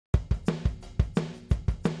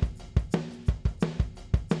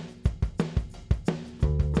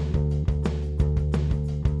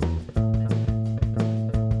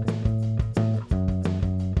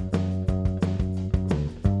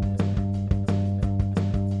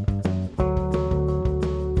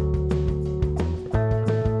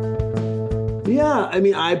Yeah, I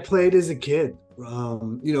mean, I played as a kid.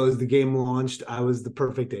 As the game launched, I was the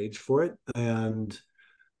perfect age for it. And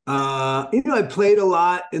I played a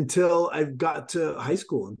lot until I got to high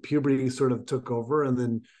school and puberty sort of took over. And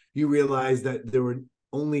then you realize that there were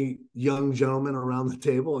only young gentlemen around the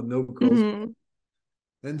table and no girls. Hmm.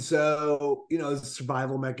 And so, as a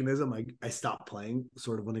survival mechanism, I stopped playing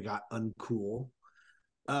sort of when it got uncool.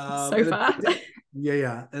 So And then far. yeah,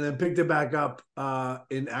 yeah. And then picked it back up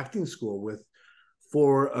in acting school with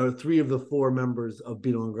four or three of the four members of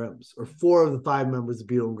Beetle and Grimm's, or four of the five members of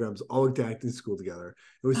Beetle and Grimm's, all went to acting school together.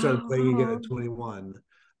 And we started playing again Oh, at 21.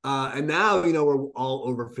 And now, we're all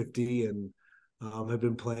over 50 and have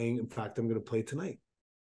been playing. In fact, I'm going to play tonight.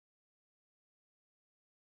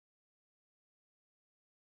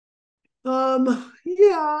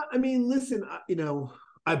 Yeah, I mean, listen,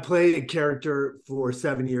 I played a character for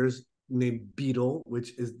 7 years named Beetle,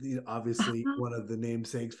 which is obviously oh. one of the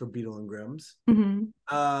namesakes for Beetle and Grimm's. Hmm.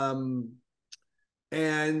 Um,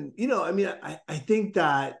 and I think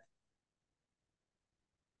that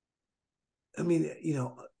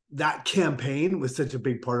that campaign was such a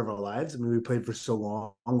big part of our lives. I mean, we played for so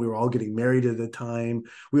long. We were all getting married at the time.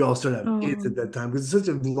 We all started having kids Oh, at that time because it's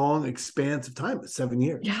such a long expanse of time, 7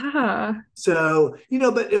 years. yeah. So,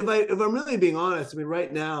 but if I'm really being honest, I mean,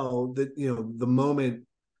 right now that the moment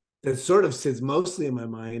that sort of sits mostly in my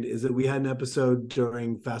mind is that we had an episode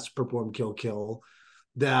during Fast Perform Kill Kill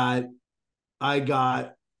that I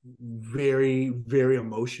got very, very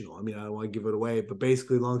emotional. I mean, I don't want to give it away, but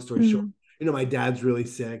basically, long story short, Mm. my dad's really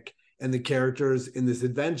sick, and the characters in this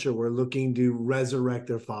adventure were looking to resurrect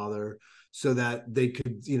their father so that they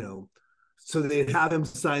could, so they'd have him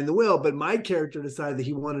sign the will. But my character decided that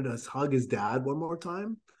he wanted to hug his dad one more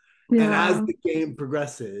time. And as Yeah. the game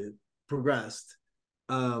progressed,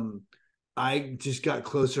 um, I just got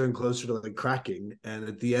closer and closer to like cracking. And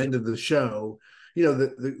at the end of the show,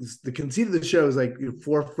 the conceit of the show is like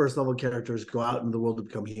four first level characters go out into the world to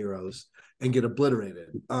become heroes and get obliterated.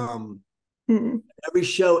 Mm. Every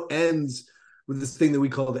show ends with this thing that we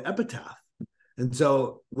call the epitaph. And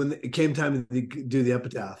so when it came time to do the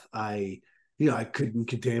epitaph, I couldn't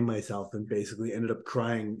contain myself and basically ended up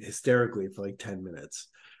crying hysterically for like 10 minutes.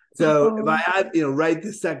 So if I Oh. had, right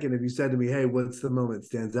this second, if you said to me, hey, what's the moment that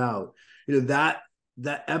stands out? That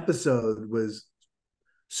episode was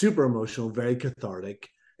super emotional, very cathartic,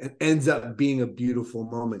 and ends up being a beautiful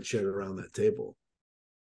moment shared around that table.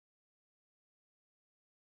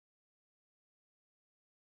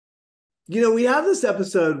 We have this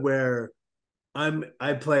episode where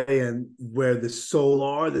I play and where the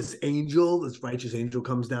Solar, this angel, this righteous angel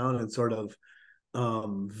comes down and sort of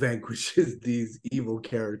vanquishes these evil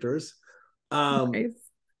characters. Um, Nice.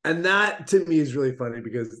 and that to me is really funny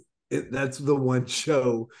because that's the one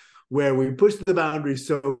show where we pushed the boundary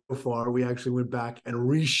so far. We actually went back and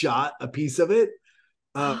reshot a piece of it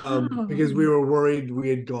Oh. because we were worried we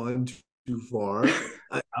had gone too far.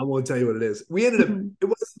 I won't tell you what it is. Mhm. It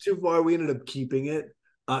wasn't too far. We ended up keeping it.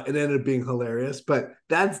 It ended up being hilarious, but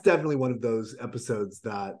that's definitely one of those episodes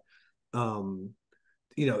that, um,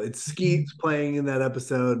 it's Skeets playing in that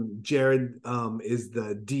episode. Jared is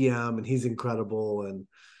the DM and he's incredible. And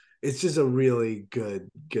it's just a really good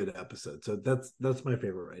episode. So that's my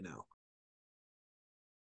favorite right now.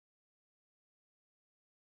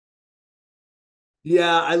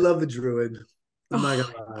 Yeah, I love a druid. I'm not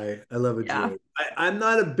Oh, gonna lie. I love a yeah. druid. I'm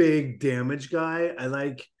not a big damage guy. I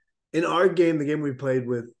like in our game, the game we played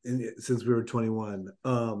with since we were 21,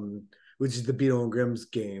 which is the Beetle and Grimm's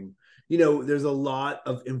game. There's a lot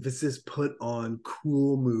of emphasis put on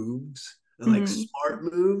cool moves and like Mm. smart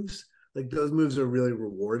moves. Like those moves are really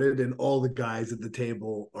rewarded, and all the guys at the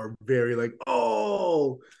table are very like,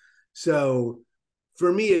 oh. So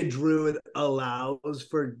for me, a druid allows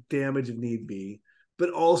for damage if need be, but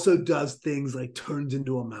also does things like turns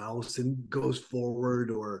into a mouse and goes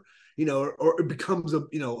forward, or it becomes a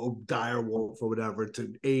dire wolf or whatever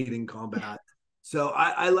to aid in combat. So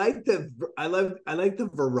I like the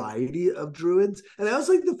variety of druids, and I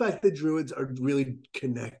also like the fact that druids are really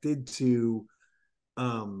connected to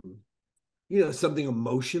um something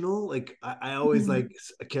emotional. Like I always Mhm. like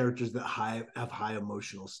characters that have high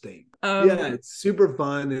emotional stake. Yeah, Um, it's super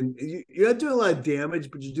fun, and you're not doing a lot of damage,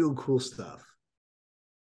 but you're doing cool stuff.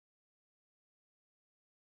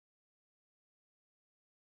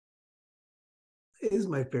 It is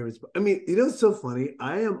my favorite spot. I mean, it's so funny.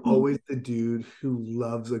 I am always the dude who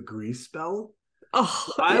loves a grease spell.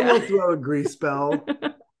 oh, I yeah. will throw a grease spell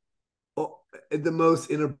at the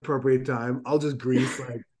most inappropriate time. I'll just grease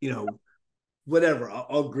like whatever.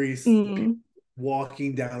 I'll grease Mm.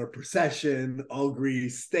 walking down a procession. I'll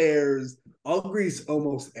grease stairs. I'll grease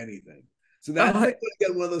almost anything. So that's like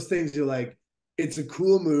again one of those things you're like, it's a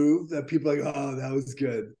cool move that people are like, oh, that was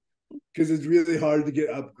good. Because it's really hard to get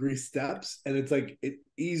up grease steps, and it's like it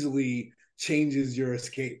easily changes your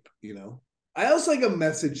escape, you know. I also like a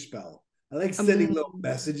message spell. I like sending little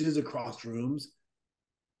messages across rooms.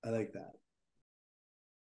 I like that.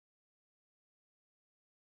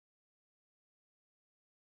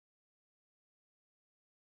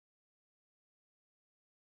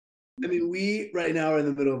 I mean, we right now are in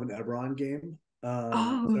the middle of an Eberron game.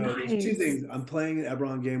 So there's two nice. things. I'm playing an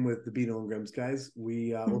Eberron game with the Beano and Grimm's guys.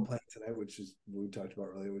 We're playing tonight, which is what we talked about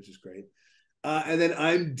earlier, which is great. And then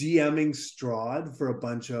I'm DMing Strahd for a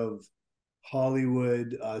bunch of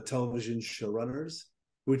Hollywood television showrunners,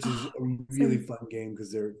 which is a really fun game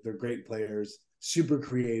because they're great players, super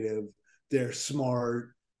creative, they're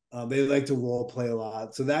smart, they like to role play a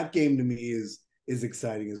lot. So that game to me is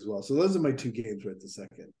exciting as well. So those are my two games right this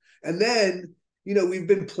second. And then we've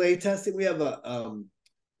been play testing. We have a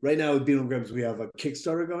right now with Beano Grimm's, we have a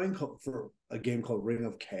Kickstarter going for a game called Ring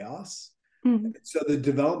of Chaos. So the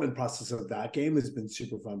development process of that game has been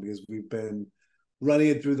super fun because we've been running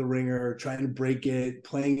it through the ringer, trying to break it,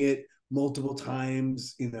 playing it multiple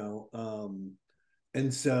times, and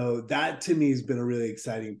so that to me has been a really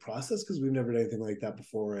exciting process because we've never done anything like that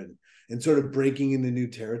before, and sort of breaking into new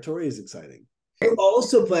territory is exciting. We're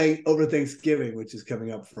also playing over Thanksgiving, which is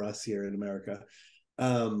coming up for us here in America.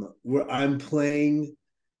 Where I'm playing,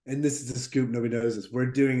 and this is a scoop, nobody knows this. We're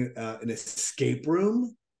doing an escape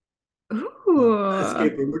room.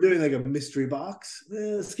 Escape room. We're doing like a mystery box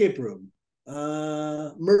escape room.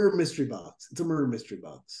 Murder mystery box. It's a murder mystery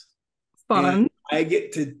box. Fun. And I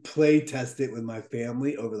get to play test it with my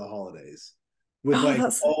family over the holidays, with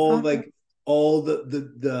all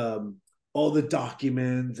the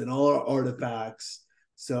documents and all our artifacts.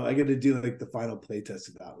 So I get to do like the final play test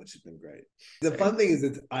of that, which has been great. The fun thing is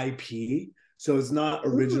it's IP, so it's not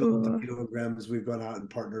original to Beano and Grimm's. We've gone out and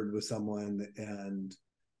partnered with someone, and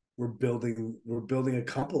we're building a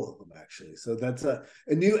couple of them actually. So that's a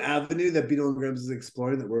new avenue that Beano and Grimm's is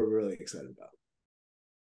exploring that we're really excited about.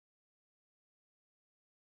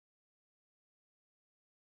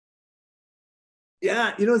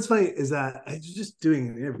 Yeah, what's funny is that I was just doing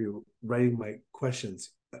an interview, writing my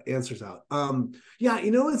answers out. Yeah,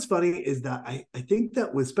 what's funny is that I think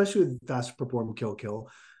that especially with Fast Perform Kill Kill,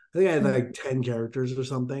 I think I had like 10 characters or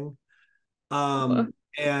something.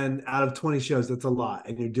 And out of 20 shows, that's a lot.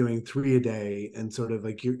 And you're doing 3 a day, and sort of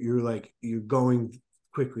like you're going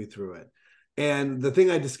quickly through it. And the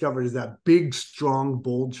thing I discovered is that big, strong,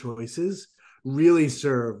 bold choices really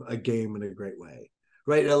serve a game in a great way,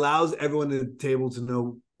 right? It allows everyone at the table to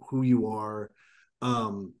know who you are.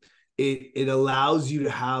 It allows you to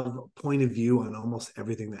have a point of view on almost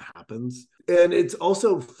everything that happens. And it's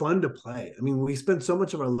also fun to play. I mean, we spend so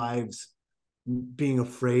much of our lives being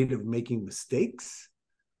afraid of making mistakes,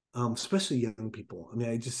 especially young people. I mean,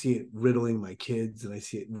 I just see it riddling my kids, and I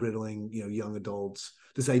see it riddling, young adults.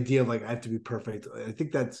 This idea of like, I have to be perfect. I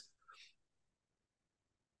think that's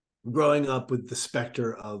growing up with the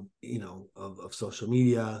specter of, of social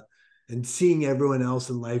media and seeing everyone else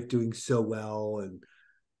in life doing so well, and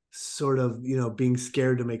sort of, being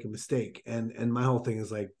scared to make a mistake. And my whole thing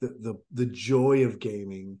is like the joy of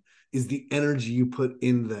gaming is the energy you put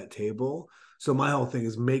into that table. So my whole thing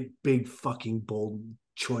is make big fucking bold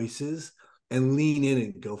choices and lean in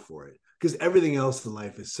and go for it, because everything else in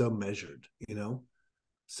life is so measured,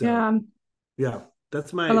 So yeah,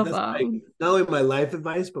 that's my not only my life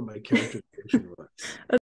advice but my character creation advice.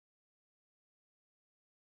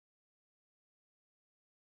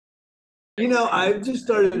 I've just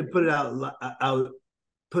started to put it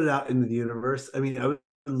out into the universe. I mean, I would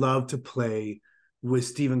love to play with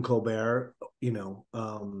Stephen Colbert.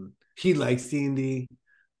 He likes D&D,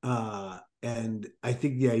 and I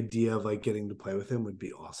think the idea of like getting to play with him would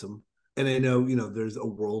be awesome. And I know, there's a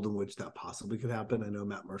world in which that possibly could happen. I know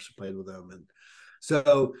Matt Mercer played with him, and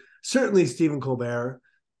so certainly Stephen Colbert,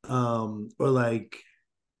 or like,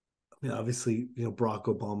 obviously, Barack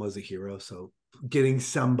Obama is a hero, so getting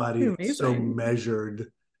somebody so measured,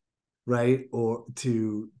 right, or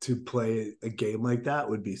to play a game like that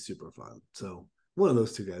would be super fun. So one of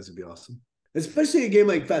those two guys would be awesome, especially a game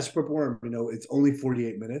like Fast Perform. It's only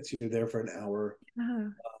 48 minutes. You're there for an hour.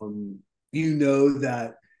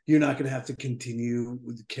 That you're not going to have to continue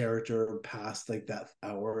with the character past like that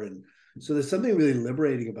hour, and so there's something really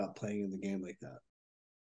liberating about playing in the game like that.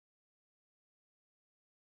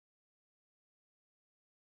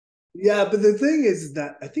 Yeah, but the thing is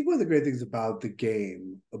that I think one of the great things about the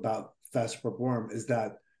game, about Fast Perform, is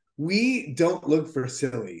that we don't look for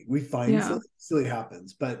silly. We find silly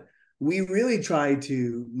happens, but we really try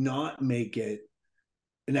to not make it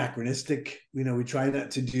anachronistic. You know, we try not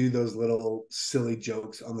to do those little silly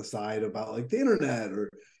jokes on the side about like the internet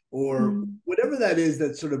or whatever that is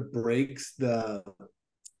that sort of breaks the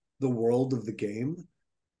world of the game.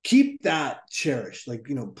 Keep that cherished. Like,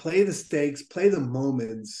 you know, play the stakes, play the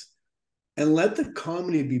moments, and let the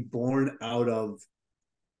comedy be born out of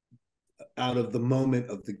the moment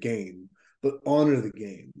of the game, but honor the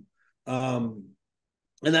game.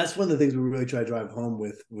 And that's one of the things we really try to drive home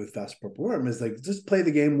with Fast Purple Worm is like, just play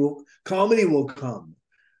the game. Comedy will come.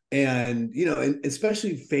 And, you know, and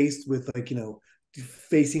especially faced with like, you know,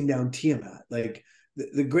 facing down Tiamat. Like one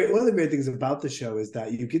of the great things about the show is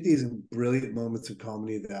that you get these brilliant moments of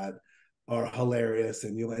comedy that are hilarious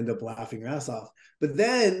and you'll end up laughing your ass off. But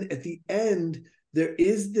then at the end, there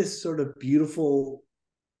is this sort of beautiful,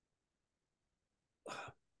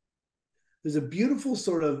 there's a beautiful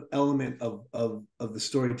sort of element of the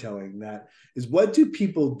storytelling that is, what do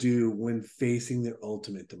people do when facing their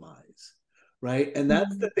ultimate demise, right? And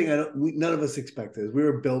that's the thing none of us expected. As we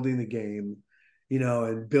were building the game, you know,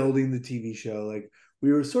 and building the TV show, like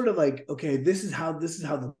we were sort of like, okay, this is how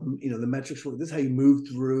the, you know, the metrics work. This is how you move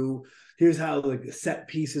through. Here's how like the set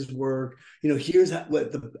pieces work. You know, here's at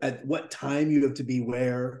what time you have to be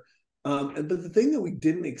where. But the thing that we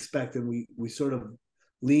didn't expect, and we sort of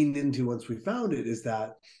leaned into once we found it, is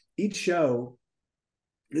that each show,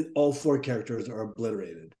 all 4 characters are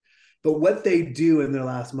obliterated, but what they do in their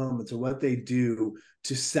last moments, or what they do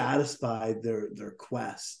to satisfy their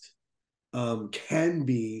quest, can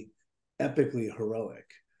be epically heroic.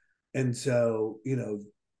 And so, you know,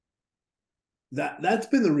 that's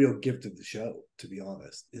been the real gift of the show, to be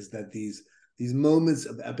honest, is that these moments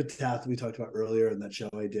of epitaph that we talked about earlier in that show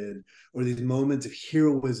I did, or these moments of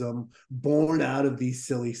heroism born out of these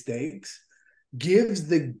silly stakes, gives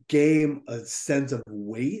the game a sense of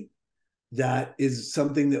weight that is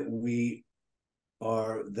something that we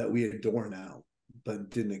adore now,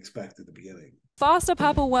 but didn't expect at the beginning. Faster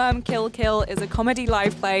Purple Worm Kill Kill is a comedy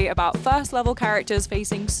live play about first-level characters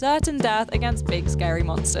facing certain death against big scary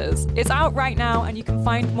monsters. It's out right now, and you can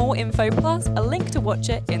find more info plus a link to watch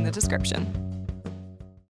it in the description.